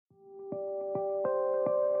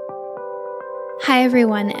Hi,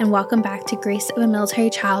 everyone, and welcome back to Grace of a Military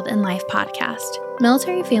Child and Life podcast.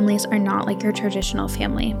 Military families are not like your traditional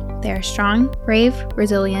family. They are strong, brave,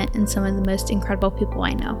 resilient, and some of the most incredible people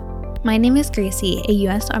I know. My name is Gracie, a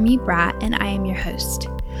U.S. Army brat, and I am your host.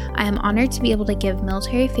 I am honored to be able to give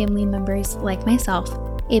military family members like myself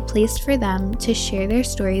a place for them to share their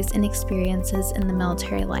stories and experiences in the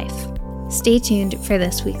military life. Stay tuned for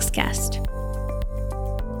this week's guest.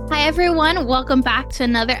 Hi, everyone. Welcome back to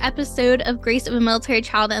another episode of Grace of a Military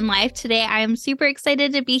Child and Life. Today, I am super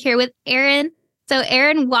excited to be here with Erin. So,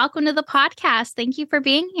 Erin, welcome to the podcast. Thank you for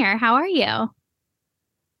being here. How are you?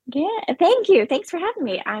 Yeah, thank you. Thanks for having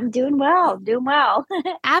me. I'm doing well.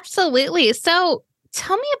 Absolutely. So,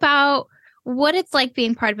 tell me about what it's like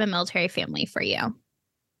being part of a military family for you.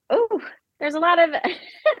 Oh, there's a lot of,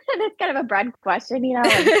 that's kind of a broad question, you know.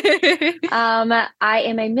 I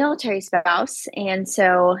am a military spouse, and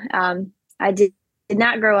so I did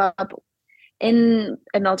not grow up in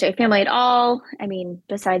a military family at all. I mean,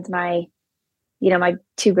 besides my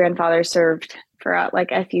two grandfathers served for like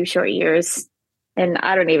a few short years, and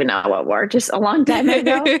I don't even know what war, just a long time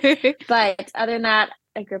ago. But other than that,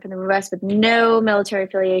 I grew up in the Midwest with no military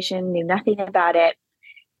affiliation, knew nothing about it.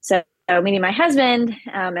 So meaning my husband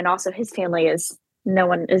and also his family no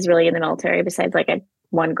one is really in the military besides like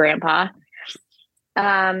one grandpa.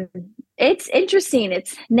 It's interesting. It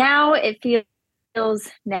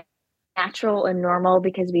feels natural and normal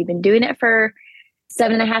because we've been doing it for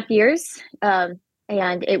 7.5 years. And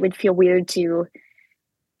it would feel weird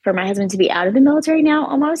for my husband to be out of the military now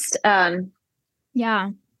almost. Yeah.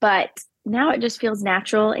 But now it just feels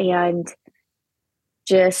natural and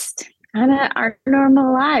just kind of our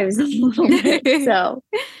normal lives a little bit. So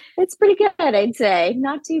it's pretty good, I'd say.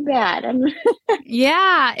 Not too bad.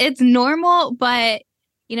 Yeah, it's normal, but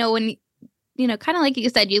when kind of like you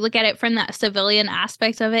said, you look at it from that civilian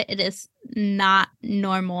aspect of it, it is not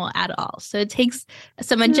normal at all. So it takes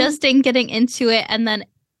some adjusting getting into it, and then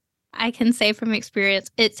I can say from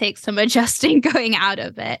experience, it takes some adjusting going out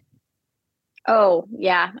of it. Oh,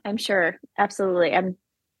 yeah, I'm sure. Absolutely.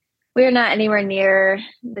 We're not anywhere near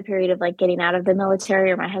the period of like getting out of the military,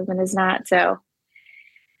 or my husband is not. So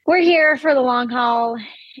we're here for the long haul.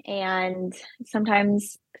 And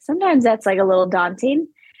sometimes that's like a little daunting,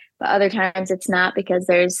 but other times it's not, because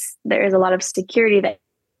there's a lot of security that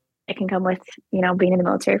can come with, being in the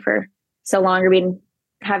military for so long, or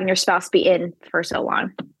having your spouse be in for so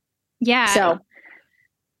long. Yeah. So,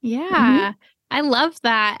 yeah, I love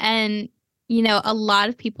that. And a lot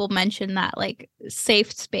of people mention that like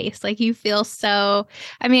safe space, like you feel so,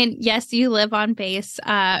 I mean, yes, you live on base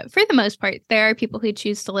for the most part. There are people who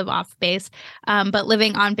choose to live off base, but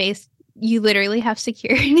living on base, you literally have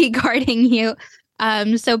security guarding you.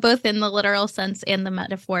 So both in the literal sense and the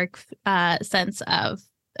metaphoric sense of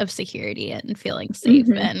security and feeling safe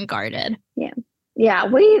and guarded. Yeah. Yeah.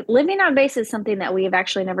 Living on base is something that we have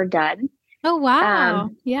actually never done. Oh, wow.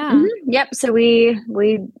 Yeah. Yep. So we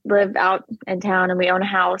live out in town and we own a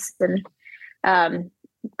house, and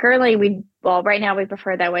currently right now we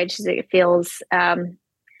prefer that way, just it feels a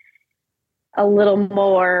little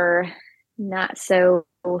more not so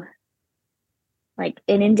like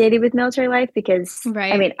inundated with military life, because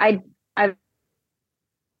right. I mean, I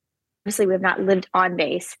obviously we have not lived on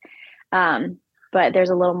base, but there's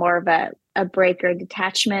a little more of a break or a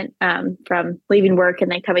detachment from leaving work and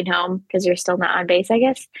then coming home, because you're still not on base, I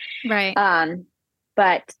guess. Right.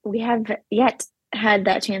 But we have yet had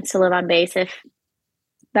that chance to live on base, if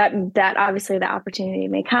that obviously the opportunity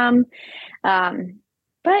may come.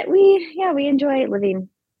 But we enjoy living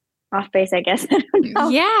off base, I guess. I don't know.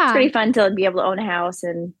 Yeah. It's pretty fun to be able to own a house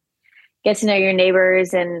and get to know your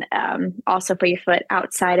neighbors, and also put your foot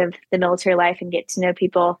outside of the military life and get to know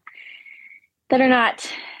people that are not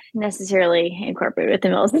necessarily incorporated with the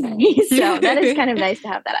military. So that is kind of nice to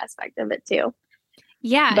have that aspect of it too.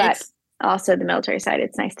 Yeah. But also the military side,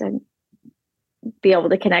 it's nice to be able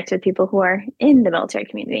to connect with people who are in the military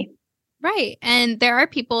community. Right. And there are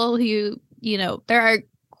people who, there are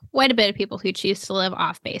quite a bit of people who choose to live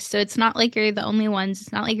off base. So it's not like you're the only ones.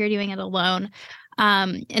 It's not like you're doing it alone.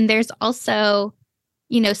 And there's also,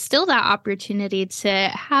 still that opportunity to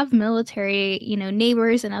have military,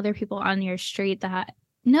 neighbors and other people on your street that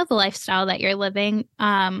know the lifestyle that you're living.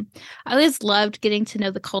 I always loved getting to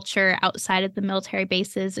know the culture outside of the military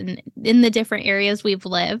bases and in the different areas we've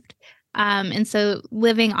lived. And so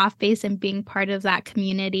living off base and being part of that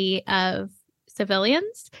community of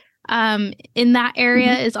civilians in that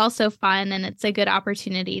area is also fun. And it's a good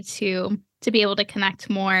opportunity to be able to connect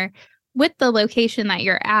more with the location that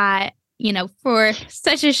you're at, for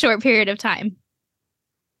such a short period of time.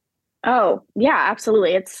 Oh, yeah,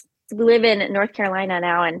 absolutely. It's we live in North Carolina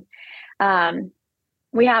now, and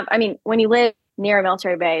we have, I mean, when you live near a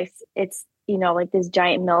military base, it's, like this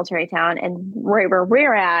giant military town. And right where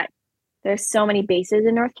we're at, there's so many bases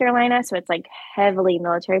in North Carolina. So it's like heavily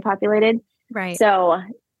military populated. Right. So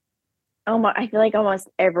I feel like almost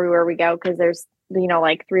everywhere we go, because there's,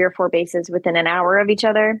 like 3 or 4 bases within an hour of each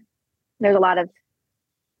other. There's a lot of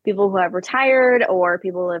people who have retired, or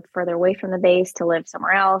people who live further away from the base to live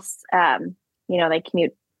somewhere else. They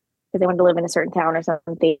commute because they want to live in a certain town or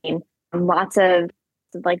something. Lots of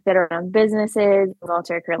like veteran businesses,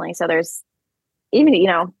 military currently. So there's even,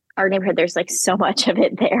 our neighborhood, there's like so much of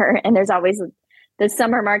it there. And there's always the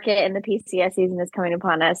summer market, and the PCS season is coming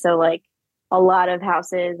upon us. So like a lot of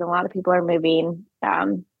houses, a lot of people are moving that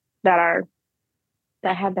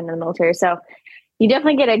have been in the military. So you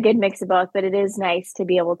definitely get a good mix of both, but it is nice to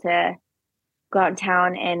be able to go out in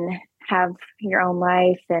town and have your own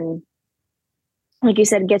life. And like you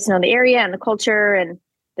said, get to know the area and the culture and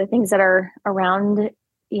the things that are around,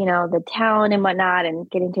 the town and whatnot, and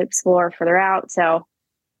getting to explore further out. So,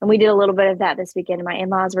 and we did a little bit of that this weekend. My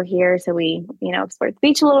in-laws were here. So we, explored the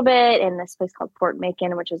beach a little bit, and this place called Fort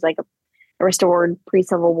Macon, which is like a restored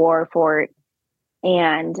pre-Civil War fort,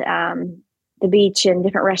 and the beach and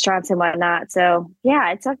different restaurants and whatnot. So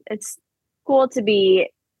yeah, it's cool to be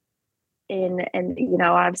in, and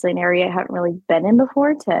obviously an area I haven't really been in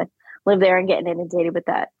before, to live there and get inundated with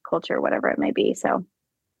that culture, whatever it may be. So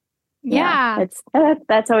yeah,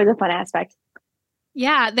 that's always a fun aspect.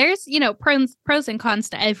 Yeah, there's, pros and cons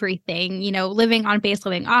to everything, living on base,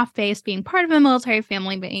 living off base, being part of a military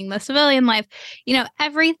family, being the civilian life,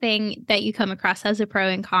 everything that you come across has a pro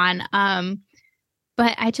and con.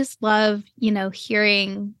 But I just love,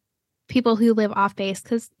 hearing people who live off base,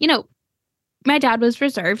 because, my dad was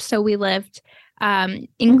reserve. So we lived in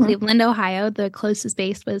Cleveland, Ohio. The closest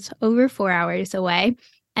base was over 4 hours away.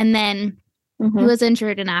 And then he was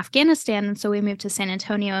injured in Afghanistan. And so we moved to San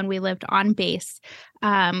Antonio, and we lived on base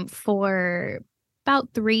for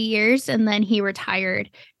about 3 years. And then he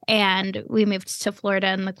retired, and we moved to Florida,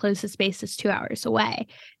 and the closest base is 2 hours away.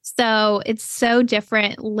 So it's so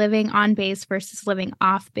different living on base versus living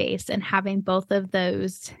off base, and having both of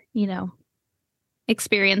those,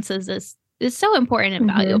 experiences is so important and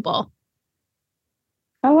valuable.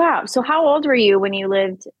 Oh, wow. So how old were you when you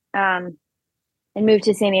lived and moved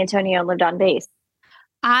to San Antonio and lived on base?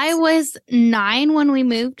 I was 9 when we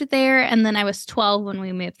moved there, and then I was 12 when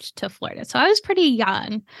we moved to Florida. So I was pretty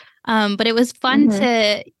young, but it was fun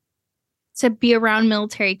to be around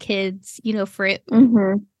military kids, for it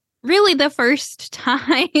really the first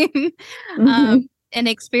time, and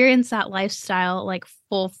experience that lifestyle like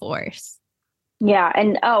full force. Yeah,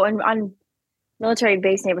 and on military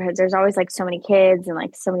base neighborhoods, there's always like so many kids, and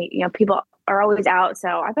like so many, people are always out. So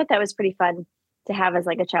I bet that was pretty fun to have as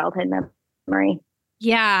like a childhood memory.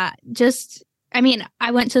 Yeah,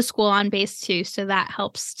 I went to school on base too, so that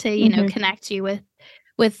helps to, connect you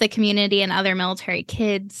with the community and other military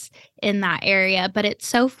kids in that area. But it's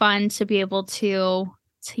so fun to be able to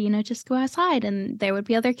just go outside, and there would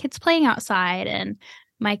be other kids playing outside. And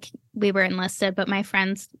we were enlisted, but my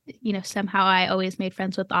friends, somehow I always made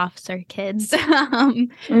friends with officer kids.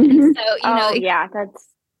 And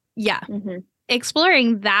so,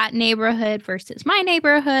 exploring that neighborhood versus my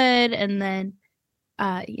neighborhood, and then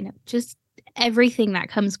just everything that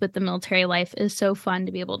comes with the military life is so fun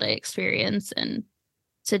to be able to experience, and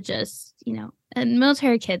to just, and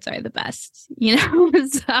military kids are the best,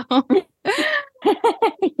 so.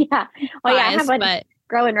 Yeah. Well, yeah, I have one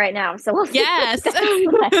growing right now, so we'll see. Yes.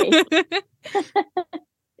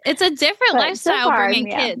 It's a different lifestyle, so far,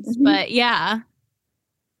 bringing kids, but yeah.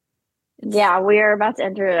 Yeah, we are about to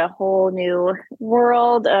enter a whole new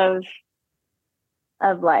world of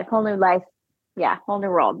life, whole new life. Yeah, whole new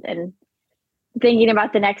world. And thinking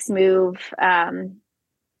about the next move,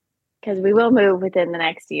 because we will move within the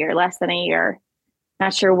next year, less than a year.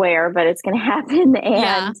 Not sure where, but it's going to happen.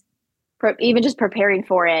 And even just preparing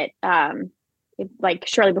for it, like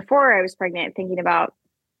shortly before I was pregnant, thinking about,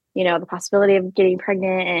 the possibility of getting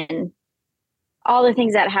pregnant and all the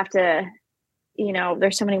things that have to,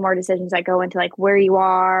 there's so many more decisions that go into like where you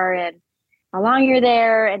are and how long you're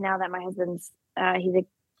there. And now that my husband's,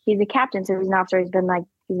 he's a captain, so he's an officer. He's been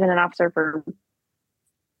an officer for,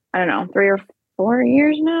 I don't know, 3 or 4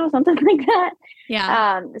 years now, something like that.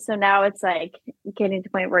 Yeah. So now it's like getting to the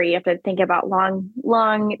point where you have to think about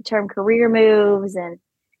long-term career moves, and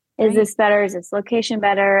is this better? Is this location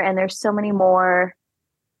better? And there's so many more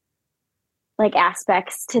like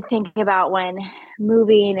aspects to think about when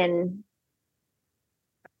moving, and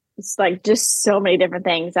it's like just so many different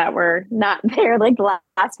things that were not there like the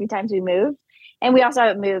last few times we moved. And we also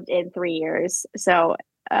haven't moved in 3 years. So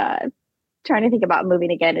trying to think about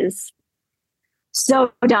moving again is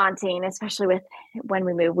so daunting, especially with when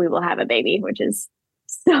we move, we will have a baby, which is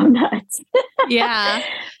so nuts. Yeah.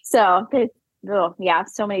 So there's, oh, yeah,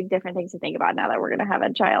 so many different things to think about now that we're going to have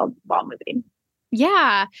a child while moving.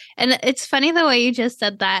 Yeah. And it's funny the way you just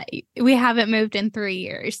said that we haven't moved in 3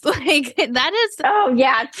 years. Like that is, Oh,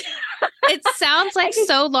 yeah. it sounds like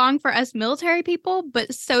so long for us military people,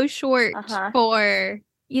 but so short for,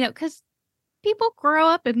 because people grow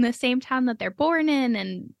up in the same town that they're born in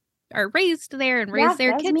and are raised there and raise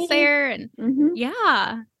their kids there. And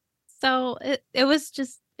yeah. So it was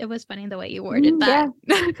funny the way you worded that.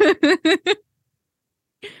 Yeah.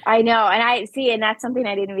 I know. And I see, and that's something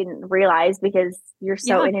I didn't even realize because you're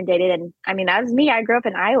so inundated. And I mean, that was me. I grew up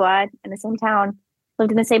in Iowa in the same town,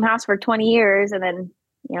 lived in the same house for 20 years, and then,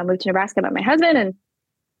 moved to Nebraska, met my husband, and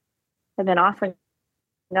have been off and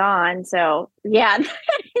on. So yeah,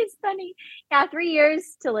 it's funny. Yeah, 3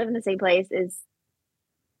 years to live in the same place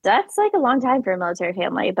that's like a long time for a military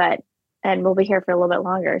family, and we'll be here for a little bit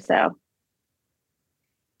longer. So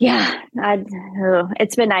yeah,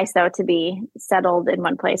 it's been nice though to be settled in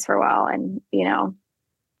one place for a while and,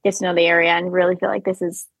 get to know the area and really feel like this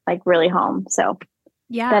is like really home. So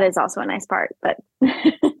yeah, that is also a nice part, but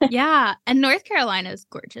yeah. And North Carolina is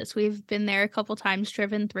gorgeous. We've been there a couple times,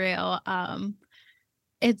 driven through.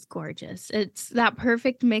 It's gorgeous. It's that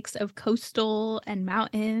perfect mix of coastal and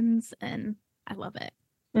mountains, and I love it.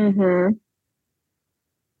 Mm-hmm.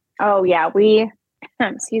 Oh yeah,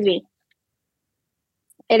 excuse me.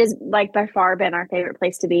 It has like by far been our favorite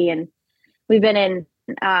place to be. And we've been in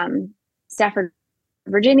Stafford,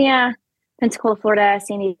 Virginia, Pensacola, Florida,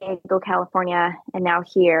 San Diego, California, and now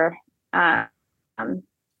here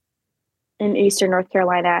in Eastern North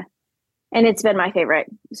Carolina. And it's been my favorite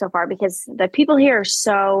so far because the people here are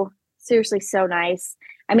so seriously so nice.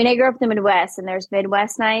 I mean, I grew up in the Midwest and there's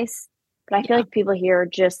Midwest nice, but I feel like people here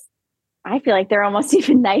I feel like they're almost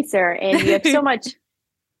even nicer. And you have so much,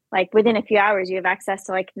 like within a few hours, you have access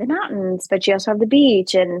to like the mountains, but you also have the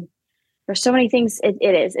beach and there's so many things.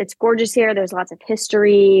 It's gorgeous here. There's lots of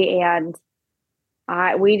history and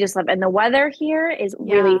we just love it. And the weather here is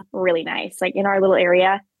really, really nice. Like in our little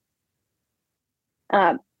area.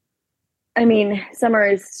 I mean, summer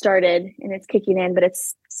has started and it's kicking in, but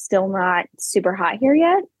it's still not super hot here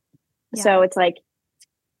yet. Yeah. So it's like,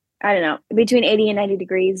 I don't know, between 80 and 90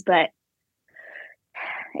 degrees, but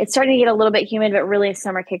it's starting to get a little bit humid, but really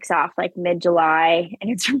summer kicks off like mid-July and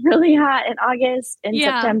it's really hot in August and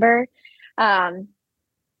September.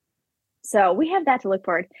 So we have that to look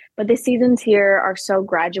forward, but the seasons here are so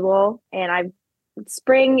gradual and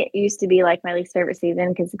spring used to be like my least favorite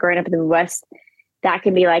season because growing up in the Midwest, that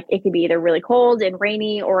can be like, it could be either really cold and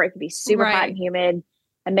rainy or it could be super hot and humid,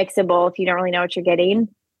 a mix of both. You don't really know what you're getting.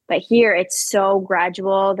 But here it's so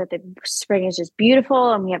gradual that the spring is just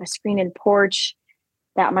beautiful. And we have a screened-in porch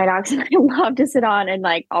that my dogs and I love to sit on and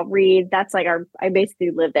like, I'll read. That's like I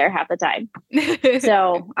basically live there half the time.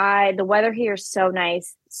 So the weather here is so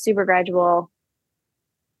nice, super gradual.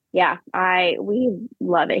 Yeah, we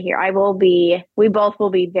love it here. We both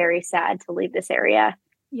will be very sad to leave this area.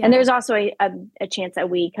 Yeah. And there's also a chance that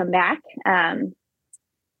we come back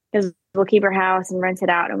because we'll keep our house and rent it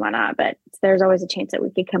out and whatnot. But there's always a chance that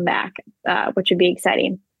we could come back, which would be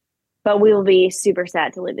exciting. But we will be super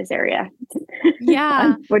sad to leave this area.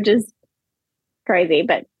 Yeah. Which is crazy,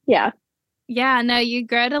 but yeah. Yeah, no, you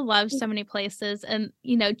grow to love so many places. And,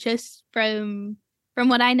 just from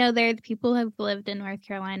what I know there, the people who have lived in North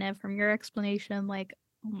Carolina, from your explanation, like,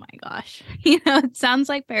 oh my gosh, it sounds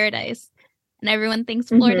like paradise. And everyone thinks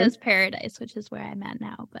Florida is paradise, which is where I'm at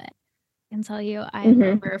now. But I can tell you, I'm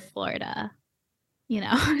over Florida,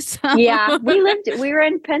 So. Yeah, we were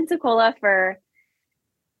in Pensacola for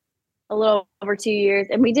a little over 2 years,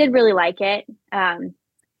 and we did really like it.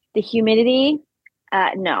 The humidity,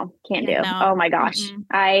 no, can't do. No. Oh my gosh,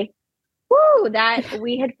 that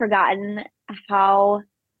we had forgotten how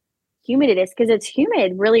humid it is because it's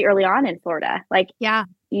humid really early on in Florida. Like,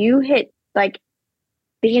 you hit like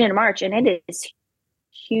beginning in March and it is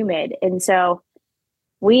humid. And so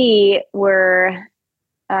we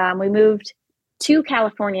moved to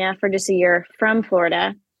California for just a year from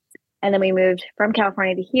Florida. And then we moved from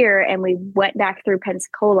California to here and we went back through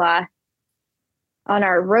Pensacola on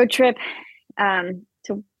our road trip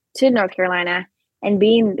to North Carolina. And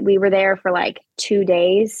we were there for like 2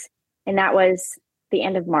 days. And that was the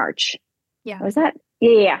end of March. Yeah. Was that?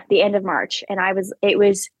 Yeah, the end of March. And it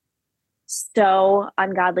was so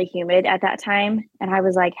ungodly humid at that time. And I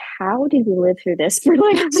was like, how did we live through this for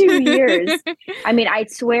like 2 years? I mean, I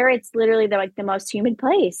swear it's literally the most humid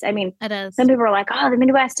place. I mean, It is. some people are like, oh, the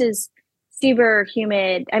Midwest is super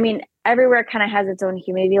humid. I mean, everywhere kind of has its own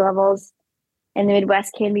humidity levels, and the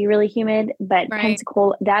Midwest can be really humid, but Right.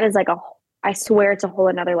 Pensacola, that is like I swear it's a whole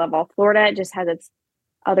another level. Florida just has its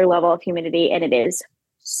other level of humidity, and it is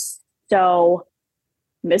so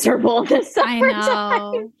miserable in the I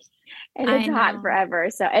summertime. know. And I it's hot know. forever.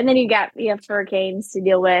 So, and then you have hurricanes to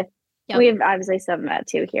deal with. Yep. We have obviously some of that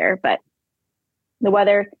too here, but the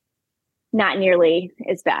weather not nearly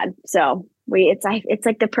as bad. So it's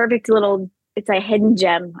like the perfect little, it's a hidden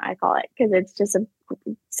gem, I call it, because it's just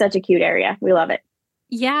such a cute area. We love it.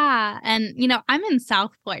 Yeah. And, I'm in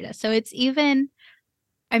South Florida. So it's even,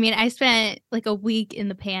 I mean, I spent like a week in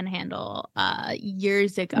the Panhandle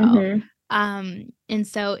years ago. Mm-hmm. And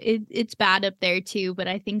so it's bad up there too, but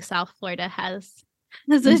I think South Florida has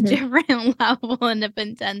a Mm-hmm. different level and of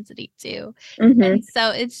intensity too. Mm-hmm. And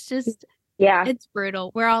so it's just, yeah, it's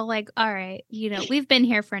brutal. We're all like, all right, we've been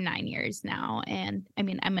here for 9 years now. And I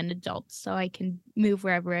mean, I'm an adult, so I can move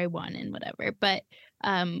wherever I want and whatever. But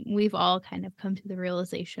we've all kind of come to the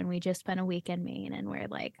realization we just spent a week in Maine and we're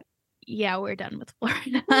like, yeah, we're done with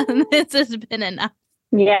Florida. This has been enough.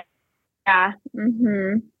 yeah, yeah.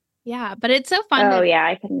 Mm-hmm. Yeah, but it's so fun Oh to, yeah,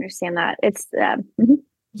 I can understand that. It's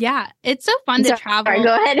yeah, it's so fun to sorry, travel.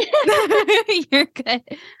 go ahead. You're good.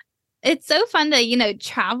 It's so fun to,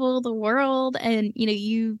 travel the world and,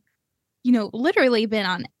 literally been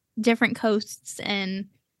on different coasts and,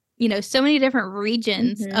 so many different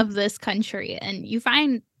regions Mm-hmm. of this country. And you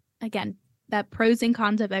find, again, that pros and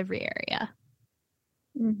cons of every area.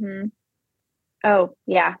 Mm-hmm. Oh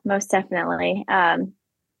yeah, most definitely.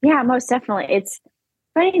 Yeah, most definitely. It's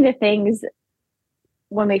funny the things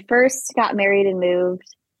when we first got married and moved,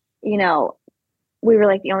 you know, we were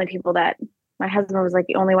like the only people that my husband was like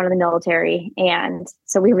the only one in the military. And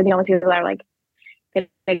so we were the only people that are like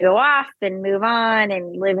gonna go off and move on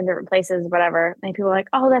and live in different places, whatever. And people were like,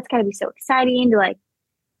 oh, that's gotta be so exciting to like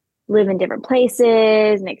live in different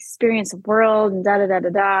places and experience the world and da da da da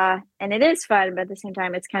da. And it is fun, but at the same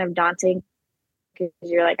time, it's kind of daunting because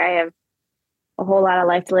you're like, I have a whole lot of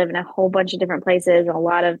life to live in a whole bunch of different places and a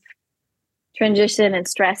lot of transition and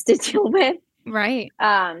stress to deal with. Right.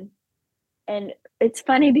 And it's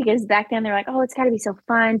funny because back then they're like, oh, it's got to be so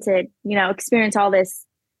fun to, experience all these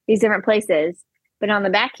different places. But on the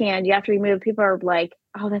backhand, you have to remove, people are like,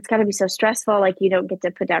 oh, that's got to be so stressful. Like you don't get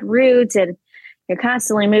to put down roots and you're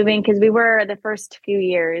constantly moving. Cause we were the first few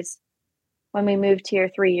years when we moved here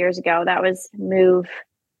 3 years ago, that was move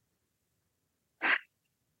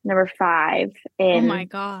number 5 Oh my in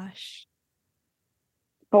gosh.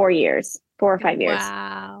 4 years, 4 or 5 years.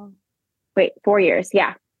 Wow. Wait, 4 years.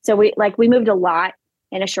 Yeah. So we moved a lot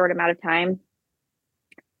in a short amount of time.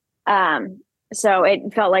 So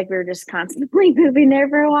it felt like we were just constantly moving there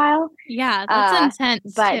for a while. Yeah, that's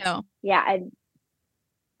intense But too. yeah,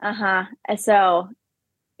 so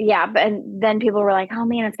yeah, but and then people were like, "Oh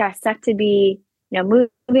man, it's got suck to be,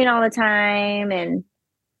 moving all the time and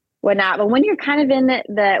whatnot." But when you're kind of in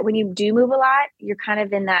the when you do move a lot, you're kind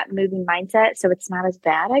of in that moving mindset, so it's not as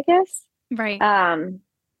bad, I guess. Right.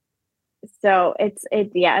 So it's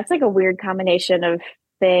like a weird combination of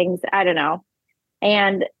things. I don't know.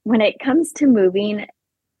 And when it comes to moving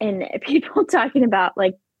and people talking about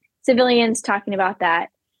like civilians talking about that,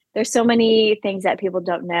 there's so many things that people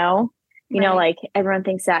don't know. Right. Like everyone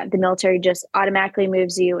thinks that the military just automatically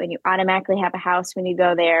moves you and you automatically have a house when you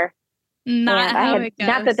go there. Not And how it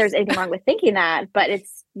not that there's goes. anything wrong with thinking that, but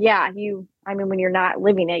it's, yeah, I mean, when you're not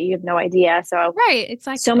living it, you have no idea. So, Right,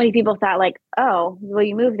 exactly. so many people thought like, oh, well,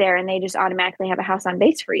 you move there and they just automatically have a house on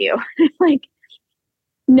base for you. Like,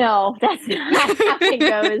 no, that's not how it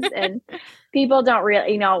goes. And people don't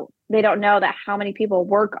really, they don't know that how many people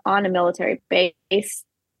work on a military base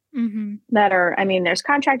that are, I mean, there's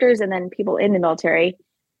contractors and then people in the military,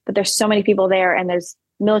 but there's so many people there and there's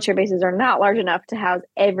military bases are not large enough to house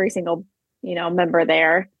every single, member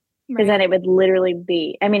there. Because then it would literally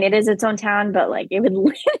be, I mean, it is its own town, but like it would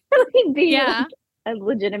literally be like a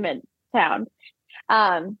legitimate town.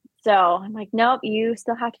 So I'm like, nope, you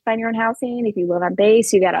still have to find your own housing. If you live on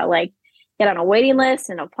base, you gotta like get on a waiting list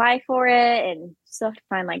and apply for it, and still have to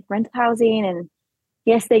find like rental housing. And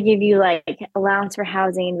yes, they give you like allowance for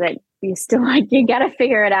housing, but you still like you gotta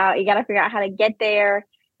figure it out. You gotta figure out how to get there.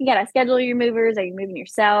 You gotta schedule your movers. Are you moving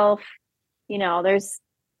yourself? There's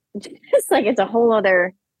just like it's a whole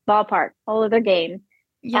other ballpark, whole other game.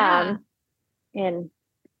 Yeah. And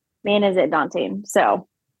man, is it daunting. So,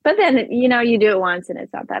 but then, you do it once and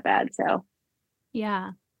it's not that bad. So,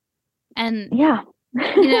 Yeah. And, Yeah.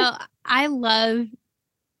 I love,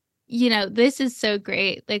 this is so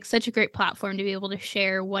great, like such a great platform to be able to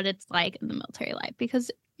share what it's like in the military life, because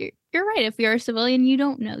you're right. If you're a civilian, you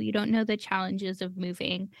don't know the challenges of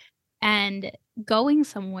moving and going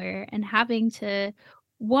somewhere and having to,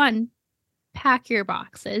 one, pack your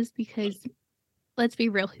boxes, because let's be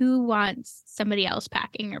real, who wants somebody else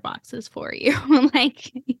packing your boxes for you?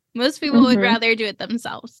 Like, most people would rather do it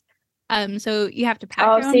themselves. So you have to pack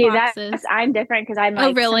Oh, your own see, boxes. I'm different because I'm Oh,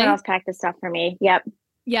 like, someone really? else packed the stuff for me. Yep.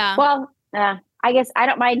 Yeah. Well, I guess I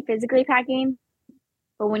don't mind physically packing,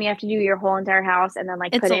 but when you have to do your whole entire house and then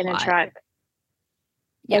like It's put a it in a lot. truck,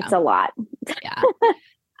 Yeah. it's a lot. Yeah.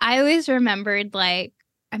 I always remembered, like,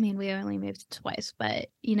 I mean, we only moved twice, but,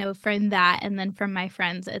 from that and then from my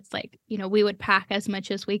friends, it's like, we would pack as much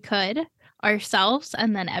as we could ourselves,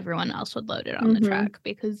 and then everyone else would load it on the truck,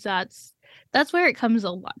 because that's where it comes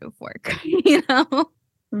a lot of work,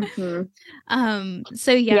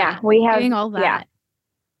 So yeah, we have, doing all yeah. that.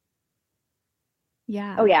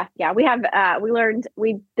 Yeah. Oh yeah. Yeah. We have, we learned,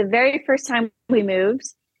 the very first time we moved,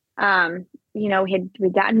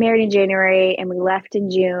 we'd gotten married in January and we left in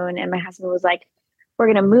June, and my husband was like, we're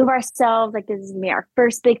going to move ourselves. Like, this is gonna be our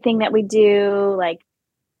first big thing that we do. Like,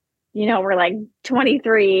 we're like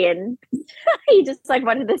 23, and he just like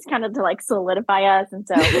wanted this kind of to like solidify us. And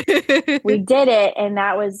so we did it. And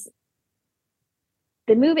that was,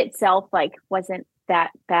 the move itself, like, wasn't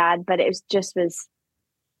that bad, but it was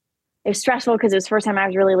stressful because it was the first time I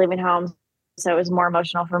was really leaving home. So it was more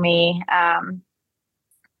emotional for me.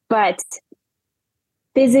 But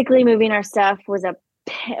physically moving our stuff was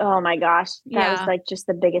oh my gosh, that was like just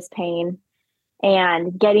the biggest pain.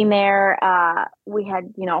 And getting there, we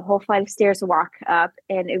had, a whole flight of stairs to walk up,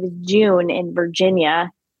 and it was June in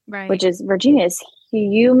Virginia, Right. Virginia is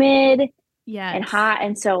humid and Yes. hot.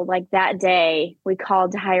 And so like that day we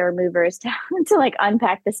called to hire movers to like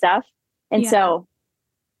unpack the stuff. And so,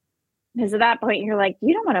 because at that point you're like,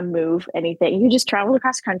 you don't want to move anything. You just traveled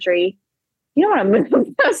across country. You don't want to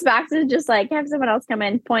move those boxes. Just like have someone else come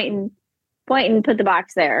in, point and put the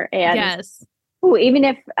box there. And even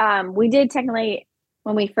if we did technically,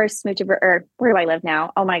 when we first moved to, or where do I live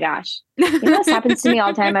now? Oh my gosh. This happens to me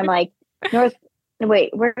all the time. I'm like, North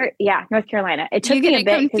Carolina. It took me a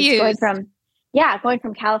bit because going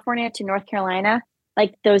from California to North Carolina,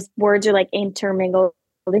 like those words are like intermingled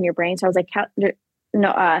in your brain. So I was like,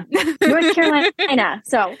 North Carolina.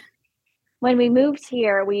 So when we moved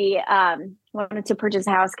here, we wanted to purchase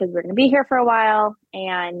a house because we we're going to be here for a while.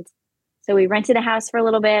 And so we rented a house for a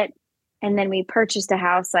little bit, and then we purchased a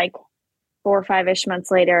house like 4 or 5-ish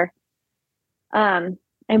months later. And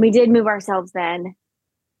we did move ourselves then,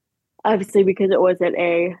 obviously, because it wasn't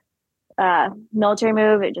a military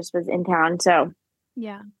move. It just was in town. So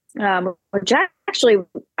which actually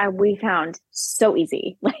we found so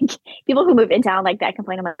easy. Like, people who move in town like that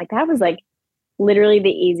complain. I'm like, that was like literally the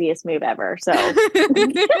easiest move ever. So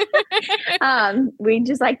we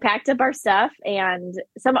just like packed up our stuff, and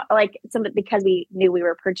some because we knew we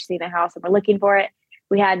were purchasing a house and we're looking for it,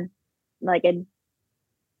 we had like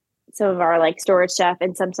some of our like storage stuff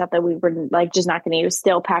and some stuff that we were like just not going to use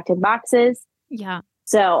still packed in boxes. Yeah.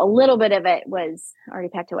 So a little bit of it was already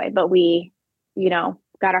packed away, but we,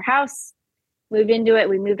 got our house, moved into it.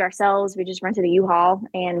 We moved ourselves. We just rented a U-Haul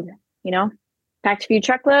and, packed a few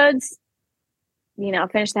truckloads,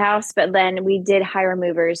 finished the house. But then we did hire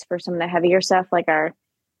movers for some of the heavier stuff, like our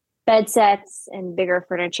bed sets and bigger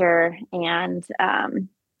furniture. And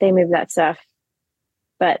they moved that stuff.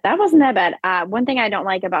 But that wasn't that bad. One thing I don't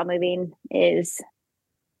like about moving is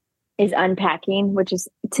unpacking, which is,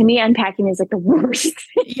 to me, unpacking is like the worst.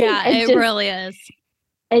 Yeah, it really is.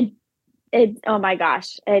 Oh my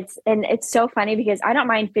gosh. It's so funny because I don't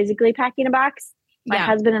mind physically packing a box. My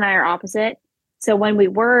husband and I are opposite. So when we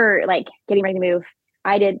were like getting ready to move,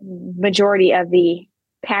 I did majority of the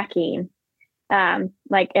packing,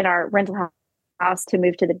 like in our rental house to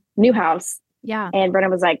move to the new house. Yeah. And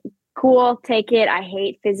Brennan was like, cool, take it. I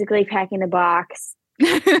hate physically packing the box.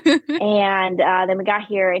 And then we got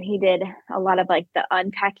here and he did a lot of like the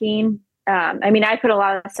unpacking. I mean, I put a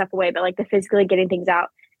lot of stuff away, but like the physically getting things out,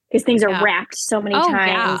 because things are wrapped so many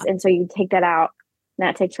times. And so you take that out and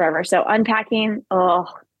that takes forever. So unpacking,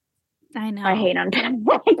 I know. I hate unpacking.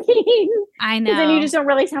 I know. Because then you just don't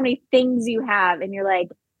realize how many things you have and you're like,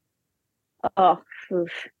 oof.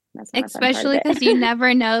 Especially because you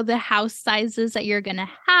never know the house sizes that you're going to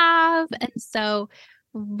have. And so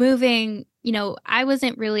moving, I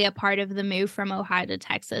wasn't really a part of the move from Ohio to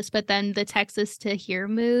Texas, but then the Texas to here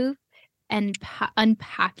move and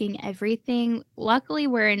unpacking everything. Luckily,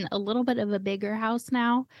 we're in a little bit of a bigger house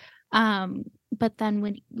now. but then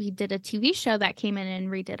when we did a TV show that came in and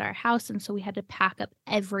redid our house, and so we had to pack up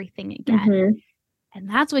everything again. Mm-hmm. And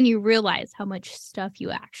that's when you realize how much stuff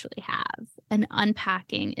you actually have. And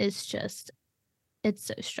unpacking is just, it's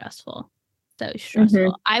so stressful. So stressful.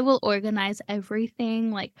 Mm-hmm. I will organize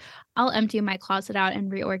everything. Like, I'll empty my closet out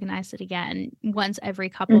and reorganize it again once every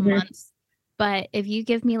couple Mm-hmm. months. But if you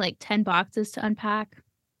give me like 10 boxes to unpack,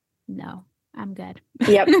 no, I'm good.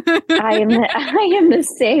 Yep. I am the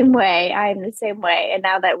same way. I am the same way. And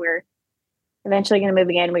now that we're eventually going to move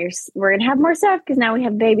again, we're going to have more stuff because now we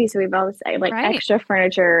have babies. So we have all this like Right. extra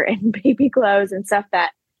furniture and baby clothes and stuff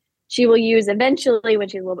that she will use eventually when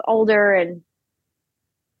she's a little bit older. And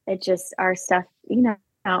it just, our stuff,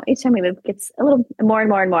 each time we move gets a little more and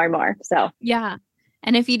more and more and more. So Yeah.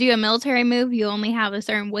 And if you do a military move, you only have a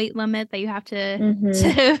certain weight limit that you have to mm-hmm.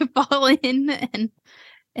 to fall in, and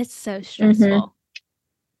it's so stressful.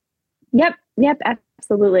 Mm-hmm. Yep,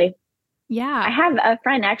 absolutely. Yeah. I have a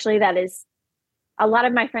friend actually a lot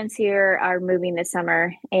of my friends here are moving this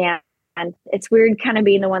summer, and it's weird kind of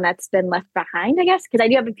being the one that's been left behind, I guess, because I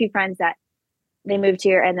do have a few friends that they moved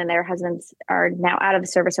here and then their husbands are now out of the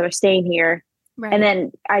service, so they're staying here. Right. And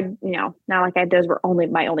then not like those were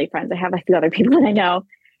my only friends. I have a few other people that I know,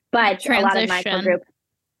 but a lot of my core group,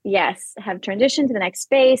 yes, have transitioned to the next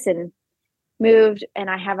space and moved. And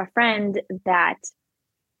I have a friend that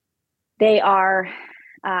they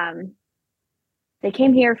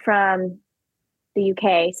came here from the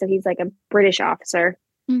UK. So he's like a British officer.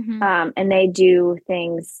 Mm-hmm. And they do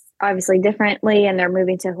things obviously differently, and they're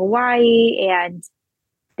moving to Hawaii. And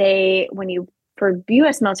for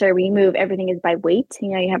US military, when you move, everything is by weight.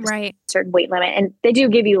 You have a certain weight limit, and they do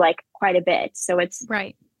give you like quite a bit. So it's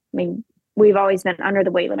right. I mean, we've always been under the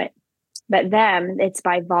weight limit, but them, it's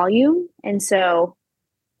by volume. And so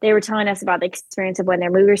they were telling us about the experience of when their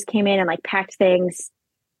movers came in and like packed things.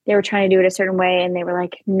 They were trying to do it a certain way, and they were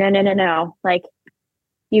like, no. Like,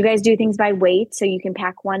 you guys do things by weight, so you can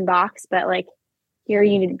pack one box, but like here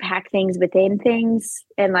you need to pack things within things.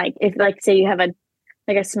 And like, if like, say you have a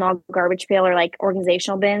small garbage pail or like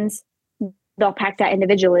organizational bins, they'll pack that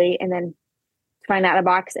individually and then find that in a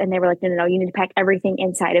box. And they were like, no, you need to pack everything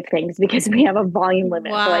inside of things because we have a volume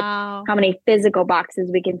limit for like how many physical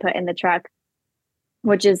boxes we can put in the truck,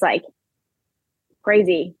 which is like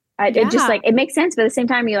crazy. It just like, it makes sense. But at the same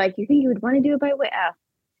time, you think you would want to do it by weight.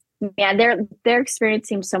 Yeah, their experience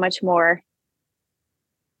seems so much more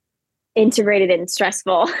integrated and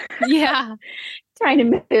stressful. Yeah. Trying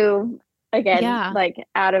to move again, like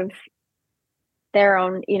out of their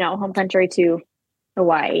own, home country to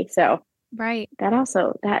Hawaii. So right.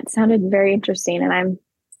 That sounded very interesting. And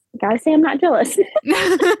gotta say, I'm not jealous.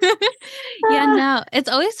 Yeah, no, it's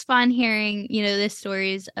always fun hearing, the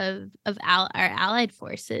stories of our allied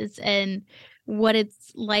forces and what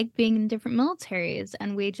it's like being in different militaries.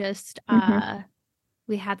 And we just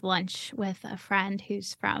we had lunch with a friend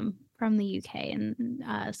who's from the UK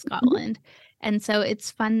and Scotland. And so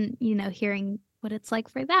it's fun, hearing what it's like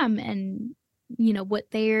for them and what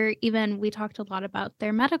we talked a lot about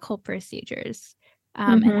their medical procedures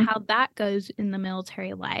and how that goes in the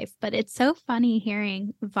military life. But it's so funny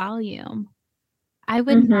hearing volume. I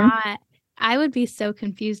would be so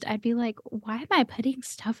confused. I'd be like, why am I putting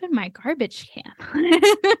stuff in my garbage can?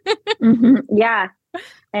 Yeah.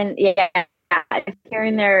 And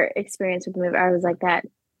hearing their experience with the move, I was like, that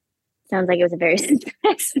sounds like it was a very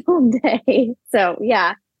stressful day. So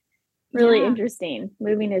yeah, really interesting.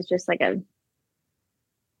 Moving is just like it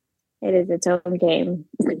is its own game.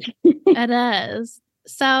 It is.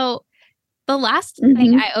 So the last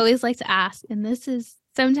thing I always like to ask, and this is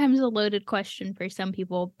sometimes a loaded question for some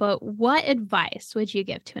people, but what advice would you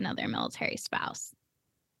give to another military spouse?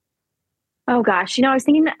 Oh gosh, I was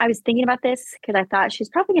thinking about this because I thought she's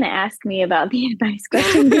probably going to ask me about the advice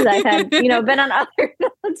question because I've had, been on other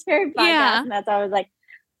military podcasts, and that's why I was like,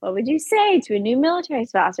 what would you say to a new military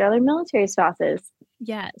spouse or other military spouses?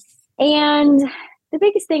 Yes. And the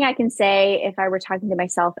biggest thing I can say if I were talking to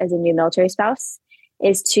myself as a new military spouse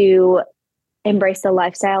is to embrace the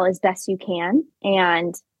lifestyle as best you can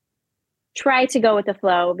and try to go with the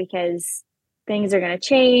flow, because things are going to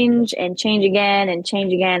change and change again and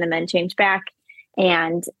change again and then change back.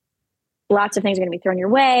 And lots of things are going to be thrown your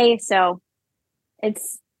way. So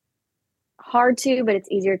it's hard to do, but it's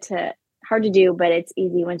easy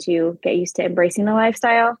once you get used to embracing the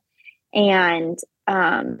lifestyle. And,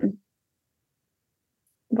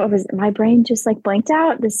 my brain just like blanked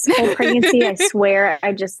out this whole pregnancy. I swear.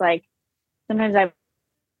 I just like, sometimes I'm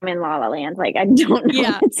in la la land. Like, I don't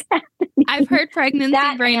know what's happening. I've heard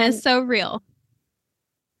pregnancy brain is so real.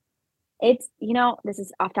 It's, this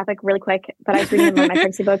is off topic really quick, but I was reading in one of my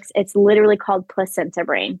pregnancy books. It's literally called placenta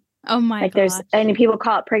brain. Oh my gosh. And people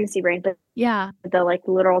call it pregnancy brain, but yeah, the like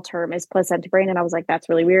literal term is placenta brain. And I was like, that's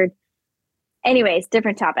really weird. Anyways,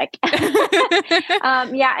 different topic.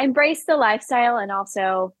 Embrace the lifestyle, and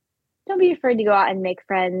also don't be afraid to go out and make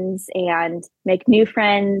friends and make new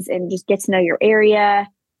friends and just get to know your area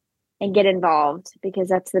and get involved, because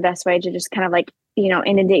that's the best way to just kind of like,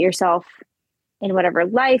 inundate yourself in whatever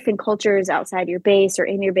life and cultures outside your base or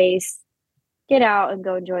in your base. Get out and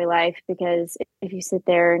go enjoy life, because if you sit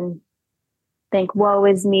there and think, woe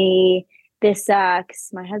is me, this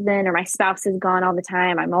sucks, my husband or my spouse is gone all the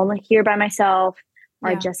time, I'm only here by myself, or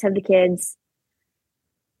I just have the kids.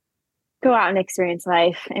 Go out and experience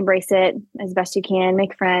life, embrace it as best you can,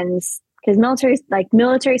 make friends, because military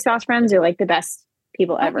spouse friends are like the best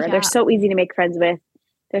people ever. Yeah. They're so easy to make friends with.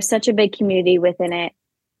 There's such a big community within it,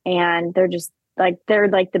 and they're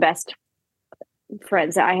the best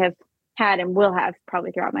friends that I have had and will have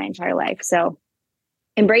probably throughout my entire life. So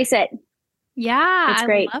embrace it. Yeah, it's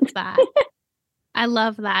great. I love that. I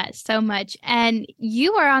love that so much. And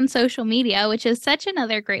you are on social media, which is such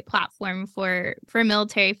another great platform for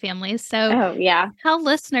military families. So tell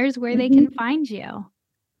listeners where they can find you.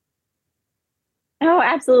 Oh,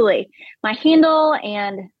 absolutely. My handle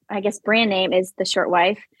and I guess brand name is The Short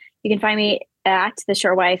Wife. You can find me at The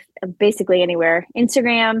Short Wife basically anywhere.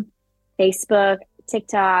 Instagram, Facebook,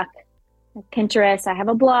 TikTok, Pinterest. I have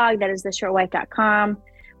a blog that is theshortwife.com,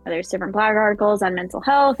 where there's different blog articles on mental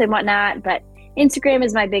health and whatnot. But Instagram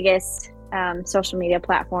is my biggest social media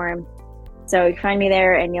platform. So you find me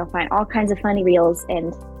there and you'll find all kinds of funny reels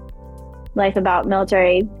and life about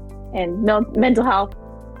military and mental health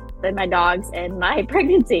and my dogs and my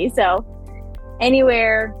pregnancy. So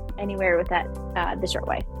anywhere with that, The Short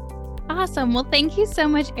Wife. Awesome. Well, thank you so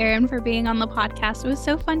much, Erin, for being on the podcast. It was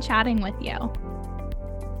so fun chatting with you.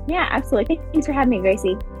 Yeah, absolutely. Thanks for having me,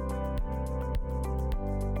 Gracie.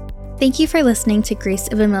 Thank you for listening to Grace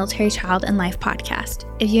of a Military Child and Life podcast.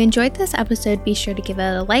 If you enjoyed this episode, be sure to give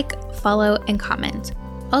it a like, follow, and comment.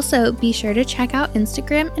 Also, be sure to check out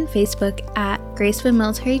Instagram and Facebook at Grace of a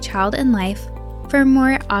Military Child and Life for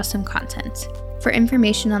more awesome content. For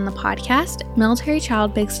information on the podcast, Military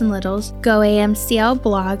Child Bigs and Littles, Go AMCL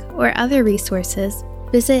blog, or other resources,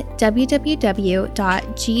 visit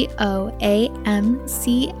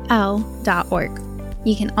www.goamcl.org.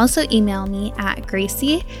 You can also email me at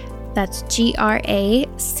Gracie, that's GRACIE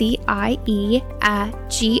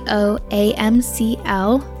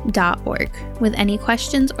 @GOAMCL.org with any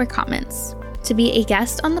questions or comments. To be a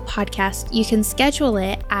guest on the podcast, you can schedule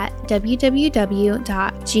it at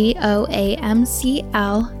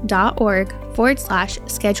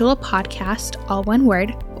www.goamcl.org/schedule a podcast, all one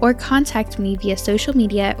word, or contact me via social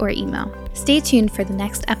media or email. Stay tuned for the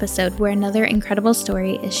next episode where another incredible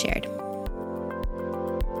story is shared.